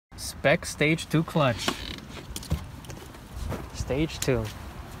Spec Stage 2 clutch. Stage 2.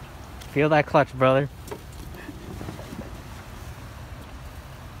 Feel that clutch, brother.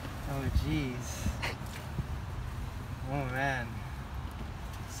 Oh, jeez. Oh, man.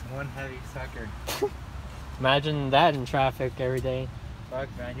 It's one heavy sucker. Imagine that in traffic every day. Fuck,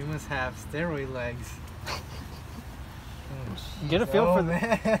 man. You must have steroid legs. Oh, Get a feel for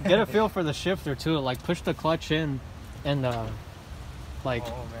man. get a feel for the shifter too. Like push the clutch in, and like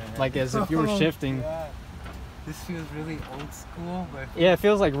as if you were shifting. Yeah. This feels really old school, but Yeah, it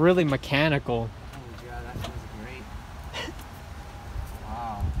feels like really mechanical. oh god, that feels great.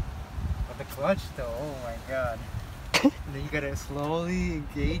 Wow. But the clutch though, oh my god. And then you gotta slowly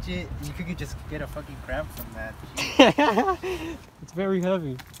engage it. You could just get a fucking cramp from that. It's very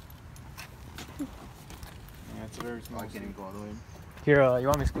heavy. Yeah, it's a very small. I can't even go all the way. Here, you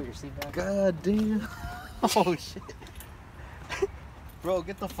want me to scoot your seat back? God damn. Oh shit. Bro,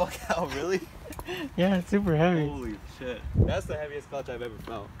 get the fuck out, really? Yeah, it's super heavy. Holy shit. That's the heaviest clutch I've ever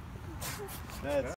felt. That's